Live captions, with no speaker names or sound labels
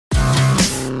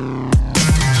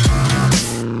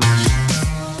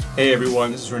Hey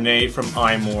everyone, this is Renee from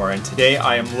iMore, and today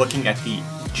I am looking at the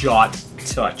Jot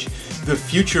Touch, the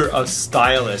future of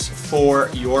Stylus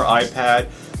for your iPad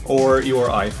or your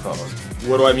iPhone.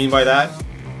 What do I mean by that?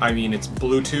 I mean it's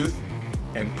Bluetooth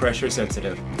and pressure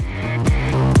sensitive.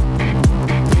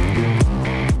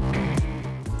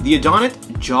 The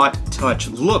Adonit Jot Touch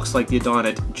looks like the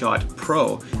Adonit Jot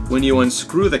Pro. When you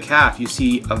unscrew the cap, you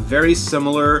see a very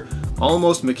similar,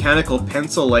 almost mechanical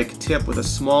pencil-like tip with a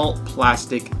small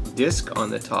plastic disc on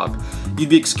the top. You'd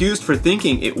be excused for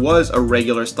thinking it was a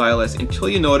regular stylus until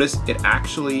you notice it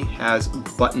actually has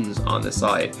buttons on the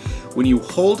side. When you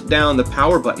hold down the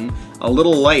power button, a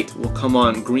little light will come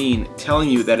on green telling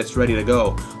you that it's ready to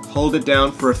go. Hold it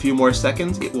down for a few more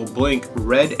seconds, it will blink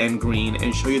red and green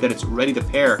and show you that it's ready to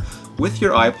pair with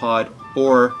your iPod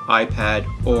or iPad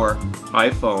or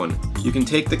iPhone. You can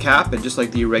take the cap and just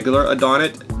like the regular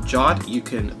Adonit Jot, you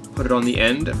can put it on the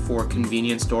end for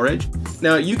convenient storage.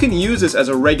 Now you can use this as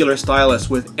a regular stylus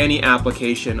with any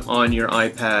application on your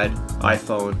iPad,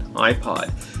 iPhone,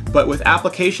 iPod. But with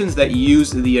applications that use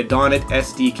the Adonit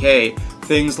SDK,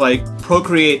 things like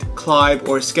Procreate, Clive,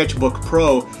 or Sketchbook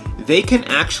Pro, they can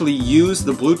actually use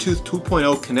the Bluetooth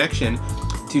 2.0 connection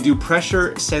to do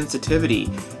pressure sensitivity.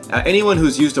 Anyone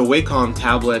who's used a Wacom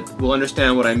tablet will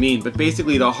understand what I mean, but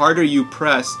basically the harder you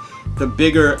press, the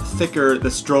bigger, thicker the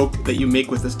stroke that you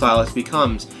make with the stylus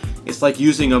becomes. It's like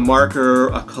using a marker,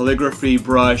 a calligraphy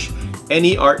brush,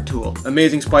 any art tool.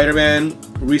 Amazing Spider-Man,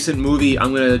 recent movie,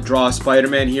 I'm going to draw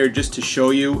Spider-Man here just to show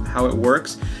you how it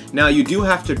works. Now you do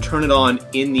have to turn it on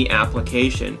in the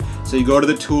application. So you go to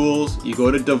the tools, you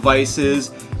go to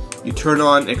devices, you turn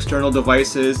on external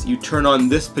devices, you turn on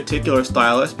this particular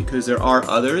stylus because there are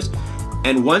others,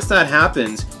 and once that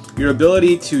happens, your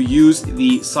ability to use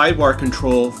the sidebar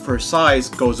control for size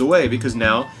goes away because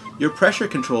now your pressure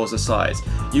controls the size.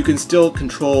 You can still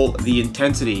control the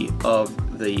intensity of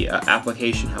the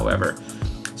application, however.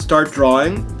 Start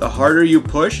drawing. The harder you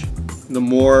push, the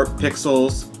more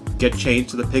pixels get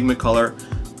changed to the pigment color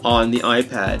on the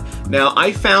iPad. Now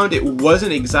I found it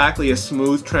wasn't exactly a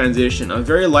smooth transition. A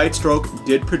very light stroke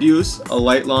did produce a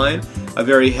light line. A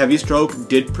very heavy stroke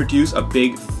did produce a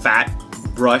big fat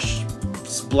brush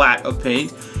splat of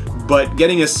paint. But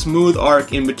getting a smooth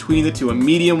arc in between the two, a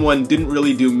medium one didn't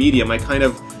really do medium. I kind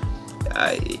of,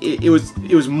 it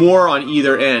was more on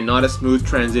either end, not a smooth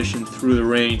transition through the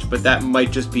range, but that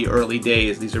might just be early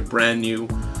days. These are brand new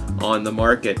on the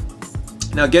market.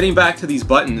 Now getting back to these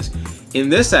buttons, in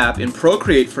this app, in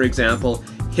Procreate for example,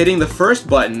 hitting the first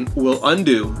button will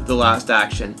undo the last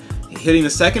action. Hitting the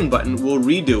second button will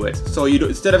redo it. So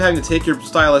instead of having to take your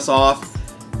stylus off,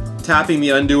 tapping the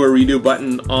undo or redo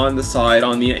button on the side,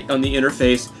 on the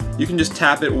interface, you can just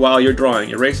tap it while you're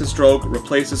drawing. Erase a stroke,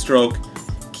 replace a stroke,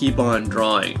 keep on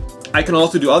drawing. I can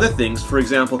also do other things, for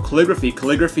example calligraphy.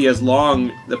 Calligraphy is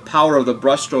long, the power of the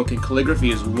brush stroke in calligraphy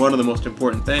is one of the most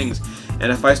important things.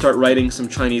 And if I start writing some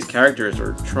Chinese characters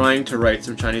or trying to write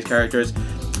some Chinese characters,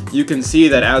 you can see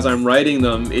that as I'm writing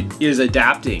them, it is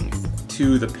adapting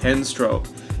to the pen stroke.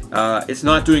 It's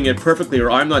not doing it perfectly,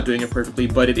 or I'm not doing it perfectly,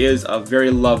 but it is a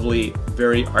very lovely,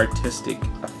 very artistic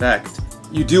effect.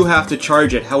 You do have to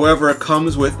charge it. However, it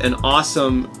comes with an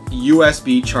awesome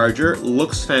USB charger,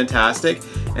 looks fantastic,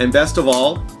 and best of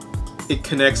all, it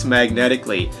connects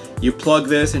magnetically. You plug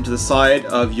this into the side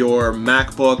of your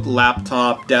MacBook,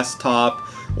 laptop, desktop,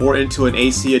 or into an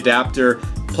AC adapter,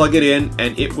 plug it in,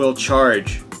 and it will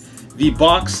charge. The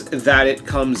box that it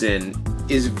comes in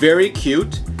is very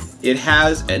cute. It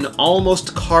has an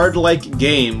almost card-like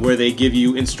game where they give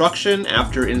you instruction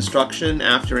after instruction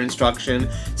after instruction,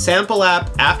 sample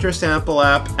app after sample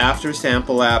app after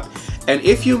sample app, and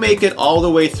if you make it all the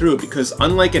way through, because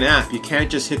unlike an app, you can't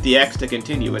just hit the X to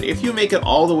continue, and if you make it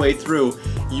all the way through,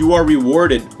 you are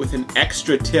rewarded with an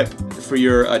extra tip for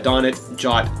your Adonit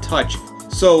Jot Touch.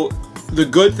 So the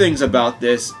good things about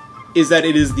this is that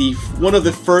it is one of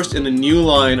the first in a new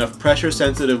line of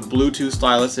pressure-sensitive Bluetooth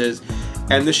styluses,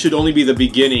 and this should only be the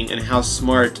beginning in how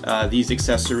smart these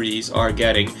accessories are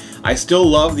getting. I still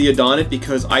love the Adonit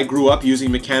because I grew up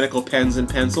using mechanical pens and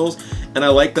pencils, and I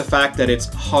like the fact that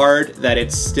it's hard, that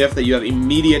it's stiff, that you have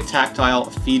immediate tactile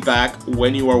feedback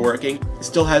when you are working. It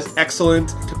still has excellent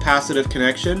capacitive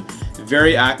connection,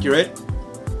 very accurate,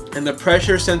 and the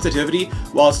pressure sensitivity,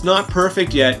 while it's not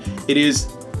perfect yet, it is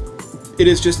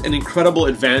just an incredible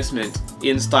advancement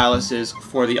in styluses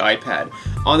for the iPad.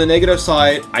 On the negative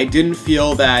side, I didn't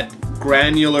feel that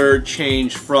granular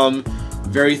change from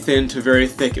very thin to very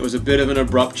thick. It was a bit of an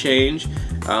abrupt change.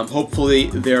 Hopefully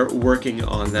they're working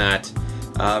on that.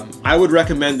 I would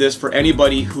recommend this for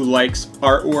anybody who likes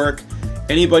artwork,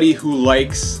 anybody who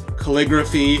likes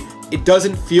calligraphy, It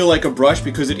doesn't feel like a brush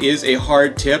because it is a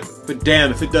hard tip, but damn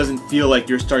if it doesn't feel like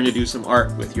you're starting to do some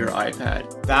art with your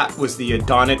iPad. That was the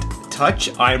Adonit Touch.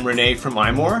 I'm Renee from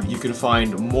iMore. You can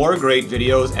find more great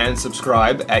videos and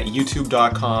subscribe at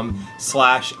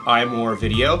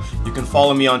youtube.com/iMoreVideo. You can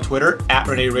follow me on Twitter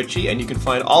 @ReneeRitchie, and you can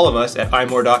find all of us at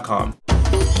iMore.com.